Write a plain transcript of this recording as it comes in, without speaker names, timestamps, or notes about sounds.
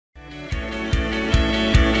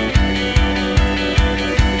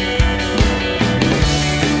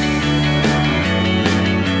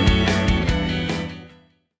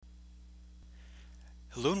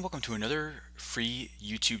to another free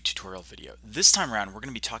YouTube tutorial video. This time around, we're going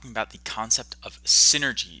to be talking about the concept of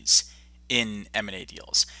synergies in M&A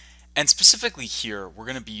deals. And specifically here, we're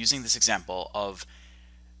going to be using this example of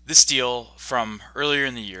this deal from earlier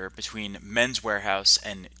in the year between Men's Warehouse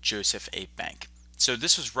and Joseph A. Bank. So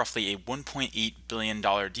this was roughly a $1.8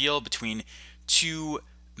 billion deal between two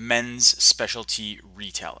men's specialty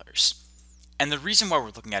retailers. And the reason why we're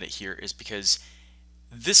looking at it here is because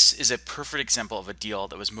this is a perfect example of a deal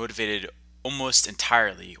that was motivated almost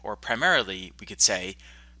entirely, or primarily, we could say,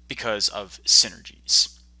 because of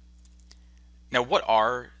synergies. Now, what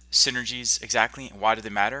are synergies exactly, and why do they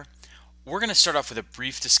matter? We're going to start off with a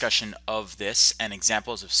brief discussion of this and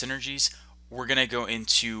examples of synergies. We're going to go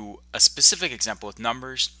into a specific example with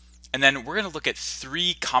numbers, and then we're going to look at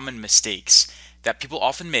 3 common mistakes that people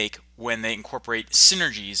often make when they incorporate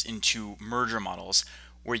synergies into merger models,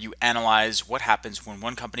 where you analyze what happens when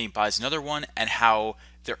one company buys another one and how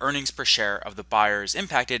the earnings per share of the buyer is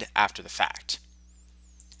impacted after the fact.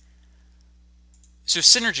 So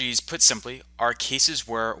synergies, put simply, are cases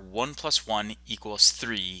where 1 + 1 =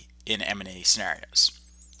 3 in M&A scenarios.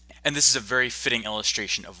 And this is a very fitting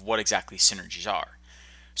illustration of what exactly synergies are.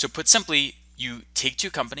 So put simply, you take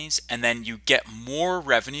 2 companies and then you get more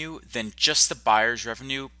revenue than just the buyer's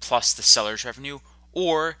revenue plus the seller's revenue,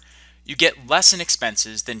 or you get less in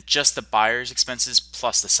expenses than just the buyer's expenses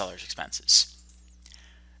plus the seller's expenses.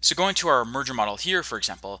 So going to our merger model here, for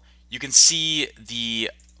example, you can see the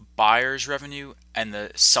buyer's revenue and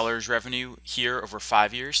the seller's revenue here over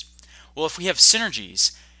 5 years. Well, if we have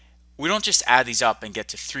synergies, we don't just add these up and get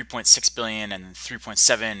to 3.6 billion and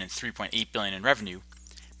 3.7 and 3.8 billion in revenue.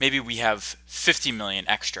 Maybe we have 50 million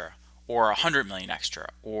extra, or 100 million extra,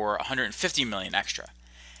 or 150 million extra.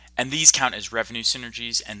 And these count as revenue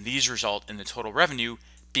synergies, and these result in the total revenue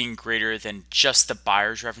being greater than just the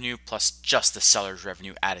buyer's revenue plus just the seller's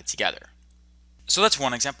revenue added together. So that's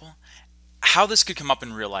one example. How this could come up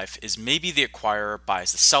in real life is maybe the acquirer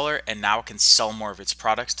buys the seller and now can sell more of its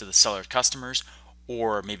products to the seller's customers,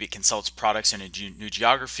 or maybe it can sell its products in a new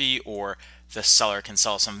geography, or the seller can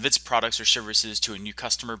sell some of its products or services to a new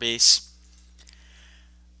customer base.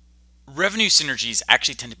 Revenue synergies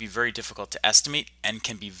actually tend to be very difficult to estimate and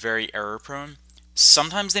can be very error prone.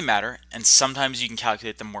 Sometimes they matter, and sometimes you can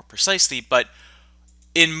calculate them more precisely, but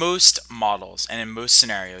in most models and in most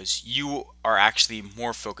scenarios, you are actually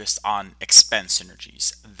more focused on expense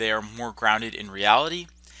synergies. They are more grounded in reality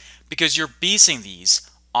because you're basing these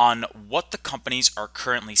on what the companies are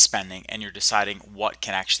currently spending and you're deciding what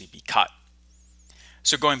can actually be cut.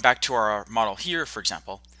 So going back to our model here, for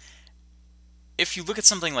example, if you look at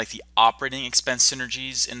something like the operating expense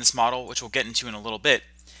synergies in this model, which we'll get into in a little bit,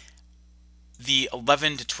 the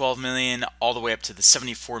 11 to 12 million all the way up to the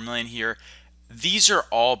 74 million here, these are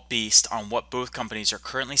all based on what both companies are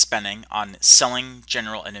currently spending on selling,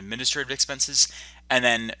 general, and administrative expenses, and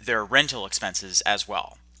then their rental expenses as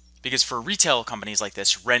well. Because for retail companies like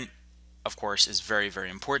this, rent, of course, is very, very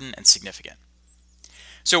important and significant.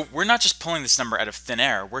 So we're not just pulling this number out of thin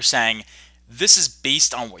air. We're saying this is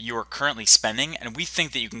based on what you are currently spending, and we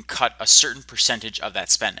think that you can cut a certain percentage of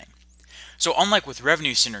that spending. So unlike with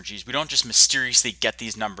revenue synergies, we don't just mysteriously get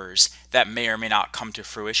these numbers that may or may not come to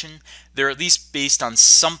fruition. They're at least based on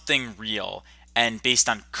something real and based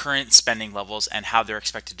on current spending levels and how they're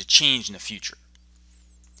expected to change in the future.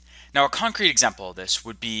 Now, a concrete example of this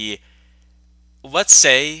would be, let's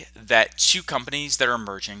say that 2 companies that are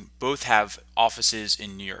merging both have offices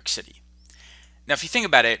in New York City. Now, if you think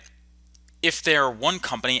about it, if they're one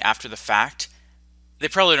company after the fact, they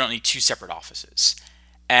probably don't need 2 separate offices.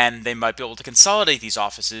 And they might be able to consolidate these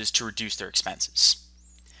offices to reduce their expenses.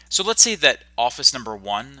 So let's say that office number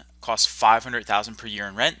 1 costs $500,000 per year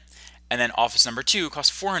in rent, and then office number 2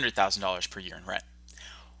 costs $400,000 per year in rent.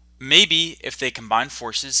 Maybe if they combine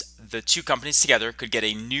forces, the 2 companies together could get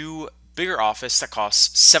a new, bigger office that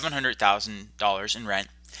costs $700,000 in rent,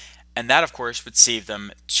 and that, of course, would save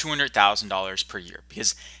them $200,000 per year,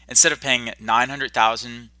 because instead of paying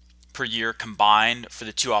 $900,000 per year combined for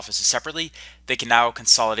the 2 offices separately, they can now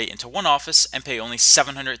consolidate into one office and pay only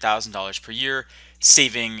 $700,000 per year,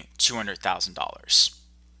 saving $200,000.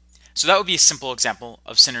 So that would be a simple example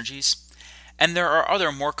of synergies. And there are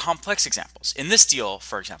other more complex examples. In this deal,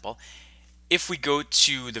 for example, if we go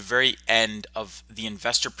to the very end of the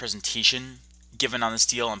investor presentation given on this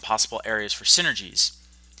deal and possible areas for synergies,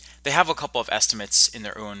 they have a couple of estimates in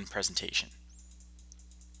their own presentation.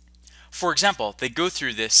 For example, they go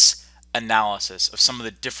through this analysis of some of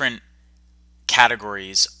the different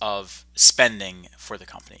categories of spending for the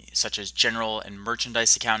company, such as general and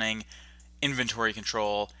merchandise accounting, inventory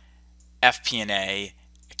control, FP&A,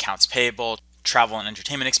 accounts payable, travel and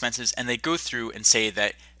entertainment expenses, and they go through and say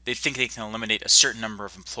that they think they can eliminate a certain number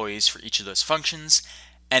of employees for each of those functions,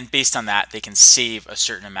 and based on that, they can save a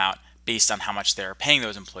certain amount based on how much they're paying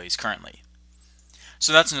those employees currently.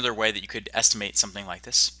 So that's another way that you could estimate something like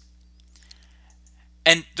this.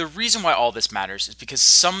 And the reason why all this matters is because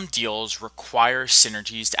some deals require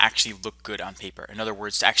synergies to actually look good on paper. In other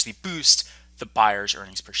words, to actually boost the buyer's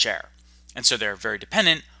earnings per share. And so they're very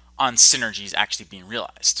dependent on synergies actually being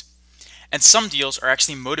realized. And some deals are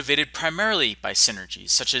actually motivated primarily by synergies,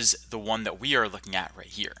 such as the one that we are looking at right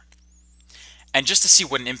here. And just to see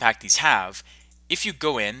what an impact these have, if you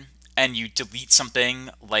go in and you delete something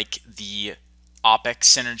like the OPEX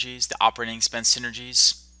synergies, the operating expense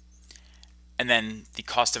synergies, and then the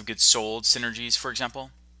cost of goods sold synergies, for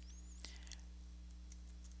example,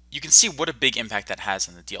 you can see what a big impact that has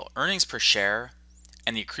on the deal. Earnings per share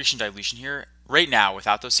and the accretion dilution here, right now,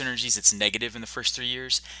 without those synergies, it's negative in the first 3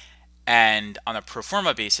 years. And on a pro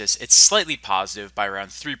forma basis, it's slightly positive by around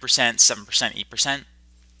 3%, 7%, 8%.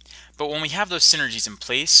 But when we have those synergies in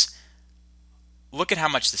place, look at how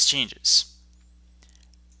much this changes.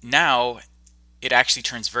 Now, it actually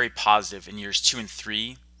turns very positive in years 2 and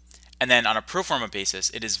 3. And then on a pro forma basis,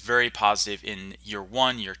 it is very positive in year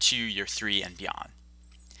 1, year 2, year 3, and beyond.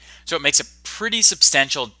 So it makes a pretty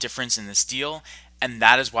substantial difference in this deal, and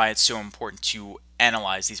that is why it's so important to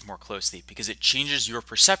analyze these more closely, because it changes your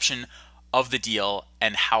perception of the deal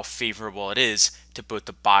and how favorable it is to both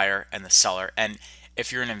the buyer and the seller. And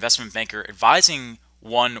if you're an investment banker advising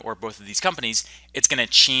one or both of these companies, it's going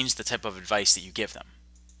to change the type of advice that you give them.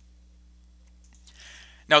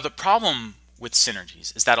 Now, the problem with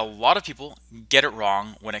synergies is that a lot of people get it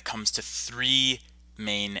wrong when it comes to 3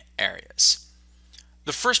 main areas.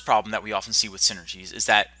 The first problem that we often see with synergies is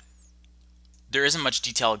that there isn't much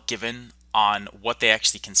detail given on what they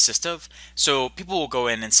actually consist of. So people will go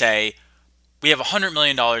in and say, we have $100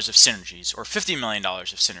 million of synergies or $50 million of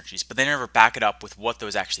synergies, but they never back it up with what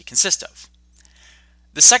those actually consist of.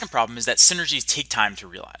 The second problem is that synergies take time to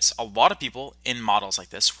realize. A lot of people in models like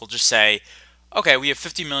this will just say, okay, we have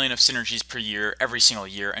 50 million of synergies per year every single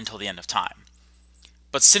year until the end of time.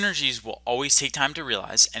 But synergies will always take time to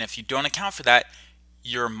realize, and if you don't account for that,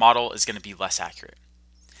 your model is going to be less accurate.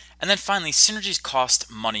 And then finally, synergies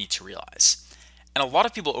cost money to realize. And a lot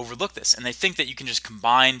of people overlook this, and they think that you can just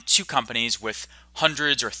combine 2 companies with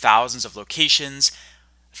hundreds or thousands of locations,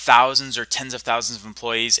 thousands or tens of thousands of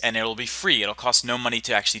employees, and it'll be free. It'll cost no money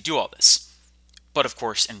to actually do all this. But of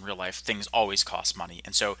course, in real life, things always cost money,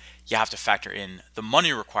 and so you have to factor in the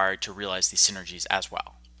money required to realize these synergies as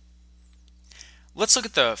well. Let's look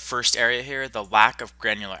at the first area here, the lack of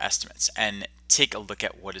granular estimates, and take a look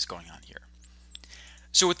at what is going on here.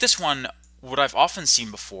 So with this one, what I've often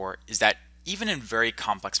seen before is that even in very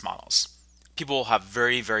complex models, people will have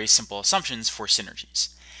very, very simple assumptions for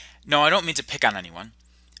synergies. Now, I don't mean to pick on anyone,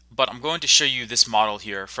 but I'm going to show you this model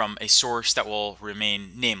here from a source that will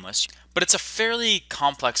remain nameless. But it's a fairly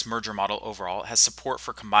complex merger model overall. It has support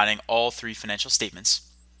for combining all 3 financial statements.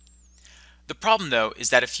 The problem, though, is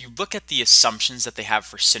that if you look at the assumptions that they have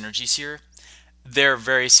for synergies here, they're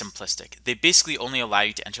very simplistic. They basically only allow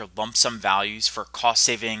you to enter lump sum values for cost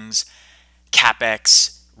savings,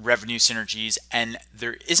 CapEx, revenue synergies, and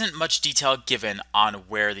there isn't much detail given on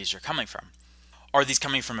where these are coming from. Are these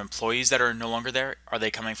coming from employees that are no longer there? Are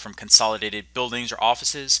they coming from consolidated buildings or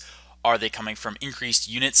offices? Are they coming from increased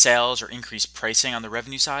unit sales or increased pricing on the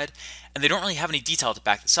revenue side? And they don't really have any detail to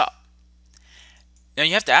back this up. Now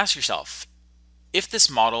you have to ask yourself, if this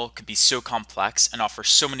model could be so complex and offer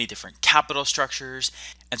so many different capital structures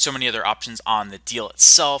and so many other options on the deal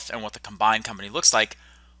itself and what the combined company looks like,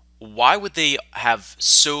 why would they have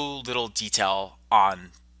so little detail on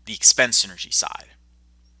the expense synergy side?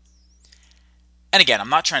 And again, I'm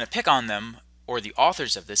not trying to pick on them or the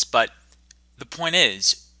authors of this, but the point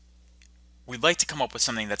is, we'd like to come up with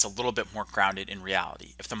something that's a little bit more grounded in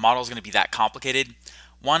reality. If the model is going to be that complicated,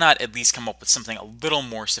 why not at least come up with something a little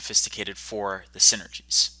more sophisticated for the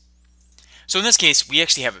synergies? So in this case, we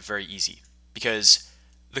actually have it very easy because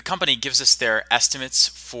the company gives us their estimates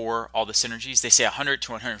for all the synergies. They say 100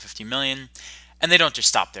 to 150 million, and they don't just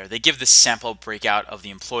stop there. They give this sample breakout of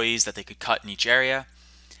the employees that they could cut in each area,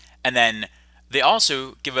 and then they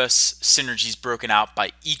also give us synergies broken out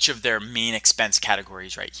by each of their main expense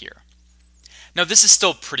categories right here. Now, this is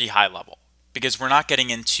still pretty high level because we're not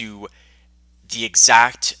getting into the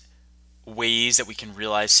exact ways that we can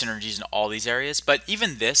realize synergies in all these areas, but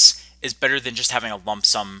even this is better than just having a lump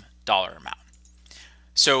sum dollar amount.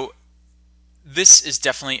 So this is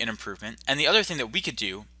definitely an improvement. And the other thing that we could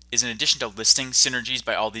do is, in addition to listing synergies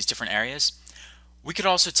by all these different areas, we could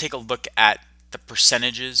also take a look at the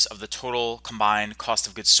percentages of the total combined cost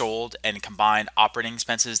of goods sold and combined operating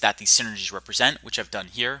expenses that these synergies represent, which I've done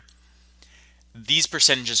here. These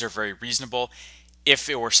percentages are very reasonable. If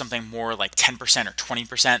it were something more like 10% or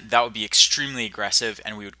 20%, that would be extremely aggressive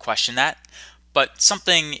and we would question that. But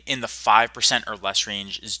something in the 5% or less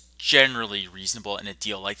range is generally reasonable in a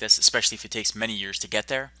deal like this, especially if it takes many years to get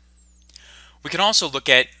there. We can also look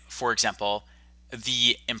at, for example,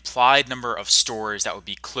 the implied number of stores that would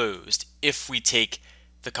be closed if we take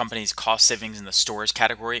the company's cost savings in the stores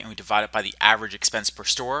category and we divide it by the average expense per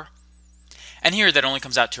store. And here that only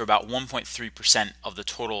comes out to about 1.3% of the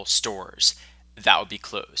total stores that would be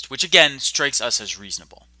closed, which again strikes us as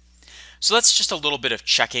reasonable. So that's just a little bit of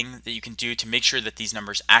checking that you can do to make sure that these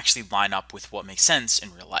numbers actually line up with what makes sense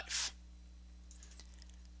in real life.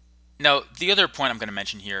 Now, the other point I'm going to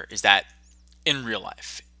mention here is that in real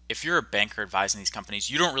life, if you're a banker advising these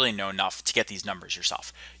companies, you don't really know enough to get these numbers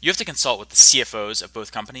yourself. You have to consult with the CFOs of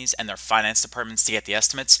both companies and their finance departments to get the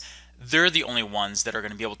estimates. They're the only ones that are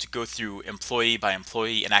going to be able to go through employee by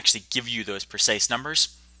employee and actually give you those precise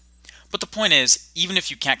numbers. But the point is, even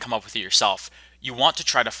if you can't come up with it yourself, you want to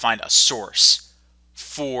try to find a source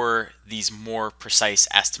for these more precise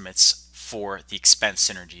estimates for the expense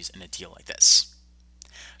synergies in a deal like this.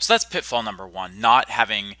 So that's pitfall number one, not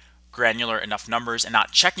having granular enough numbers and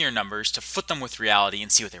not checking your numbers to foot them with reality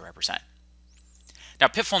and see what they represent. Now,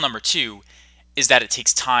 pitfall number two is that it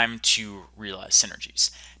takes time to realize synergies.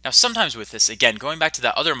 Now, sometimes with this, again, going back to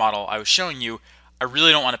that other model I was showing you, I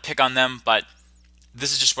really don't want to pick on them, but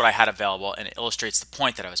this is just what I had available and it illustrates the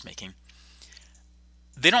point that I was making.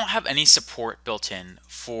 They don't have any support built in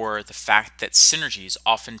for the fact that synergies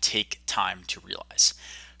often take time to realize.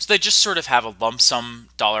 So they just sort of have a lump sum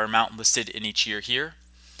dollar amount listed in each year here.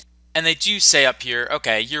 And they do say up here,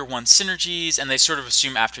 okay, year one synergies, and they sort of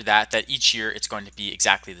assume after that each year it's going to be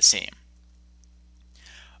exactly the same.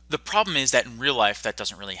 The problem is that in real life that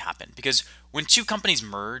doesn't really happen, because when two companies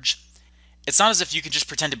merge, it's not as if you can just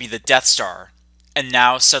pretend to be the Death Star and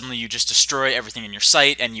now suddenly you just destroy everything in your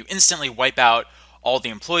site and you instantly wipe out all the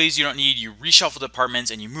employees you don't need, you reshuffle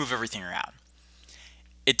departments, and you move everything around.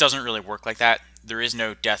 It doesn't really work like that. There is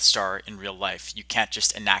no Death Star in real life. You can't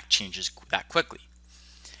just enact changes that quickly.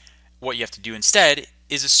 What you have to do instead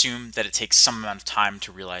is assume that it takes some amount of time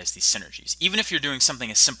to realize these synergies. Even if you're doing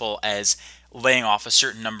something as simple as laying off a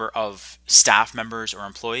certain number of staff members or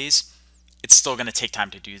employees, it's still going to take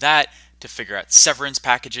time to do that, to figure out severance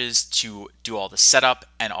packages, to do all the setup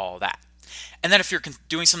and all that. And then if you're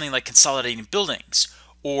doing something like consolidating buildings,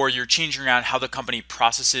 or you're changing around how the company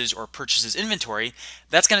processes or purchases inventory,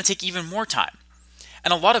 that's going to take even more time.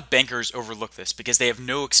 And a lot of bankers overlook this because they have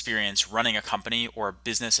no experience running a company or a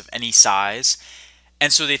business of any size.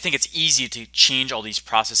 And so they think it's easy to change all these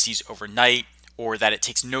processes overnight, or that it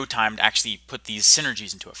takes no time to actually put these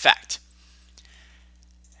synergies into effect.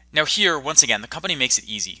 Now here, once again, the company makes it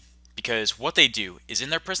easy because what they do is in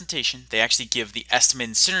their presentation, they actually give the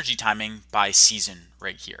estimated synergy timing by season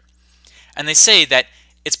right here. And they say that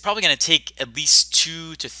it's probably going to take at least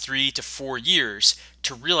 2 to 3 to 4 years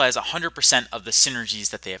to realize 100% of the synergies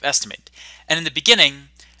that they have estimated. And in the beginning,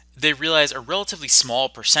 they realize a relatively small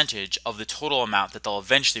percentage of the total amount that they'll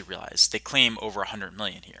eventually realize. They claim over 100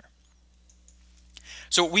 million here.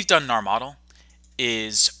 So what we've done in our model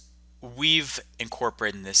is we've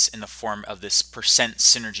incorporated this in the form of this percent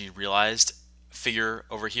synergy realized figure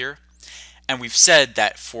over here. And we've said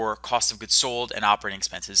that for cost of goods sold and operating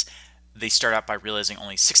expenses, they start out by realizing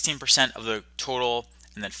only 16% of the total,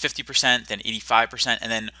 and then 50%, then 85%,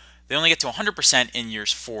 and then they only get to 100% in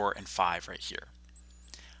years 4 and 5 right here.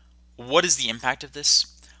 What is the impact of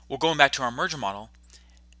this? Well, going back to our merger model,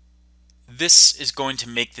 this is going to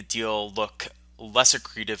make the deal look less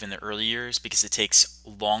accretive in the early years because it takes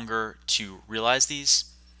longer to realize these.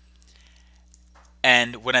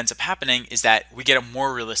 And what ends up happening is that we get a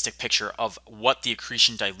more realistic picture of what the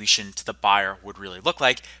accretion dilution to the buyer would really look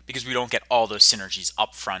like because we don't get all those synergies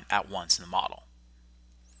up front at once in the model.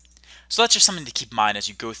 So that's just something to keep in mind as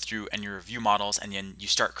you go through and you review models and then you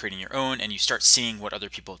start creating your own and you start seeing what other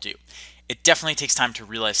people do. It definitely takes time to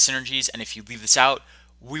realize synergies, and if you leave this out,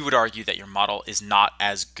 we would argue that your model is not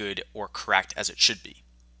as good or correct as it should be.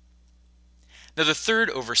 Now, the third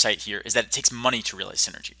oversight here is that it takes money to realize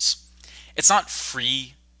synergies. It's not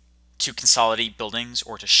free to consolidate buildings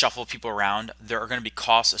or to shuffle people around. There are going to be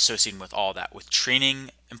costs associated with all that, with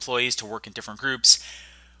training employees to work in different groups,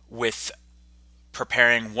 with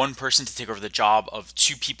preparing one person to take over the job of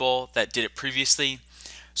 2 people that did it previously.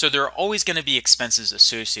 So there are always going to be expenses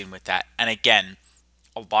associated with that. And again,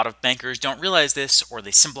 a lot of bankers don't realize this, or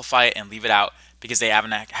they simplify it and leave it out because they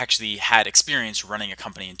haven't actually had experience running a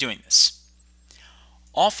company and doing this.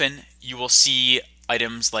 Often you will see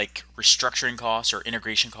items like restructuring costs or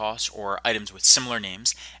integration costs or items with similar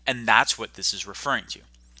names, and that's what this is referring to.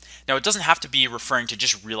 Now, it doesn't have to be referring to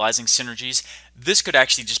just realizing synergies. This could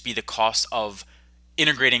actually just be the cost of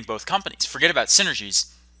integrating both companies. Forget about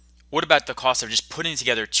synergies. What about the cost of just putting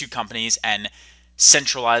together two companies and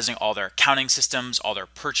centralizing all their accounting systems, all their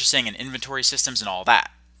purchasing and inventory systems, and all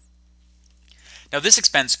that? Now, this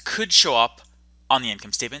expense could show up on the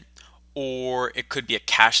income statement, or it could be a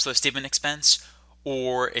cash flow statement expense,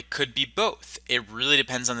 or it could be both. It really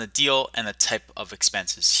depends on the deal and the type of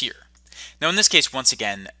expenses here. Now, in this case, once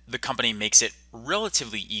again, the company makes it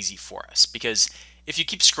relatively easy for us because if you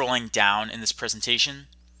keep scrolling down in this presentation,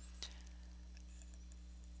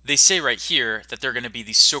 they say right here that they're going to be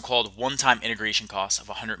these so-called one-time integration costs of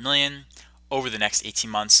 100 million over the next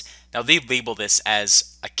 18 months. Now, they label this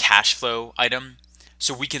as a cash flow item,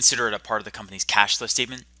 so we consider it a part of the company's cash flow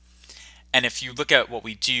statement. And if you look at what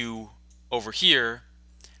we do over here,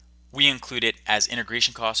 we include it as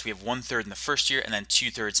integration costs. We have 1/3 in the first year and then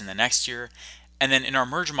 2/3 in the next year. And then in our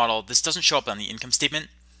merger model, this doesn't show up on the income statement,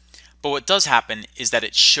 but what does happen is that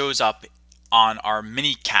it shows up on our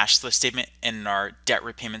mini cash flow statement and in our debt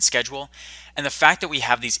repayment schedule. And the fact that we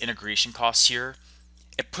have these integration costs here,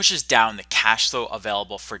 it pushes down the cash flow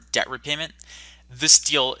available for debt repayment. This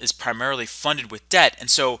deal is primarily funded with debt, and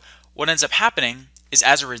so what ends up happening is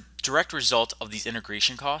as a direct result of these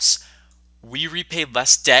integration costs, we repay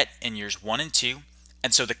less debt in years 1 and 2,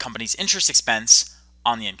 and so the company's interest expense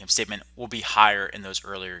on the income statement will be higher in those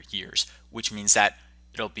earlier years, which means that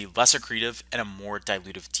it'll be less accretive and a more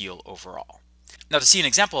dilutive deal overall. Now, to see an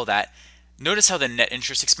example of that, notice how the net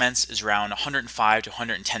interest expense is around 105 to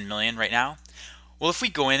 110 million right now. Well, if we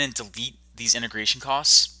go in and delete these integration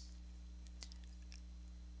costs,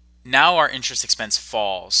 now our interest expense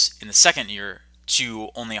falls in the second year to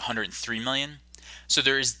only 103 million. So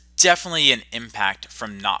there is definitely an impact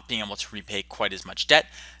from not being able to repay quite as much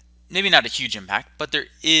debt. Maybe not a huge impact, but there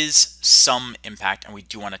is some impact, and we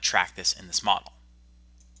do want to track this in this model.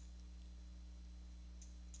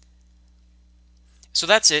 So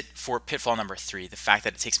that's it for pitfall number 3, the fact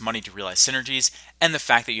that it takes money to realize synergies, and the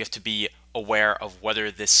fact that you have to be aware of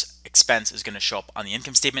whether this expense is going to show up on the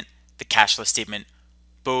income statement, the cash flow statement,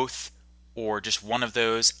 both, or just one of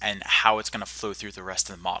those, and how it's going to flow through the rest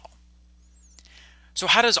of the model. So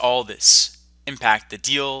how does all this impact the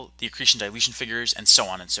deal, the accretion dilution figures, and so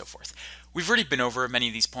on and so forth? We've already been over many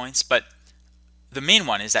of these points, but the main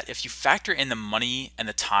one is that if you factor in the money and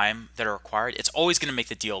the time that are required, it's always going to make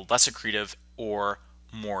the deal less accretive or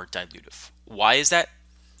more dilutive. Why is that?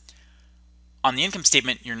 On the income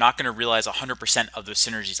statement, you're not going to realize 100% of those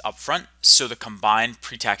synergies up front, so the combined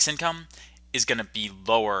pre-tax income is going to be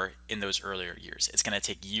lower in those earlier years. It's going to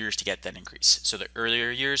take years to get that increase, so the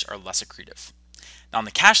earlier years are less accretive. Now, on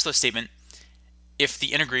the cash flow statement, if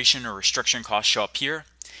the integration or restructuring costs show up here,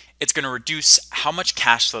 it's going to reduce how much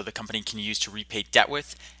cash flow the company can use to repay debt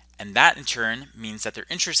with, and that in turn means that their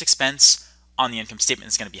interest expense on the income statement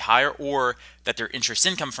is going to be higher, or that their interest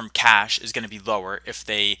income from cash is going to be lower if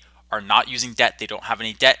they are not using debt, they don't have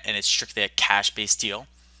any debt, and it's strictly a cash-based deal.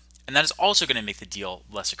 And that is also going to make the deal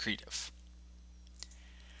less accretive.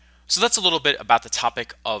 So that's a little bit about the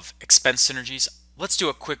topic of expense synergies. Let's do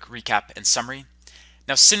a quick recap and summary.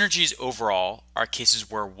 Now, synergies overall are cases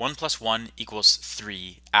where 1 + 1 =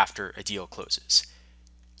 3 after a deal closes.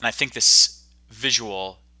 And I think this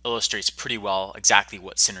visual illustrates pretty well exactly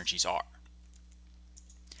what synergies are.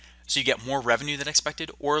 So you get more revenue than expected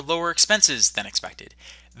or lower expenses than expected.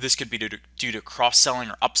 This could be due to cross-selling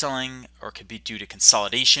or upselling, or it could be due to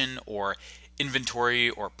consolidation or inventory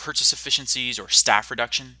or purchase efficiencies or staff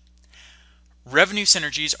reduction. Revenue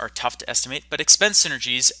synergies are tough to estimate, but expense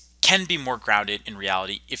synergies can be more grounded in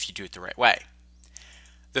reality if you do it the right way.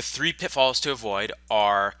 The 3 pitfalls to avoid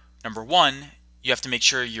are, number 1, you have to make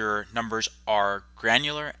sure your numbers are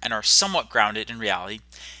granular and are somewhat grounded in reality.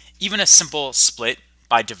 Even a simple split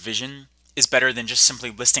by division is better than just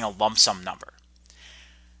simply listing a lump sum number.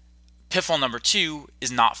 Pitfall number 2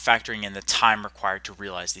 is not factoring in the time required to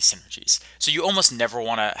realize these synergies. So you almost never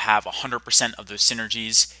want to have 100% of those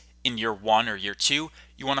synergies in year 1 or year 2.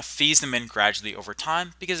 You want to phase them in gradually over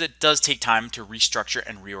time because it does take time to restructure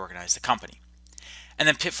and reorganize the company. And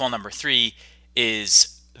then pitfall number 3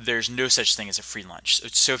 is there's no such thing as a free lunch.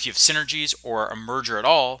 So if you have synergies or a merger at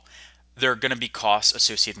all, there are going to be costs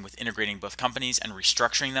associated with integrating both companies and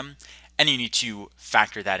restructuring them, and you need to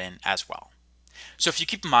factor that in as well. So if you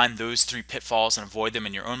keep in mind those 3 pitfalls and avoid them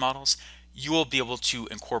in your own models, you will be able to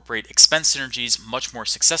incorporate expense synergies much more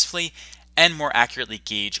successfully and more accurately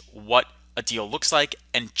gauge what a deal looks like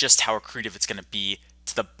and just how accretive it's going to be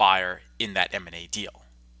to the buyer in that M&A deal.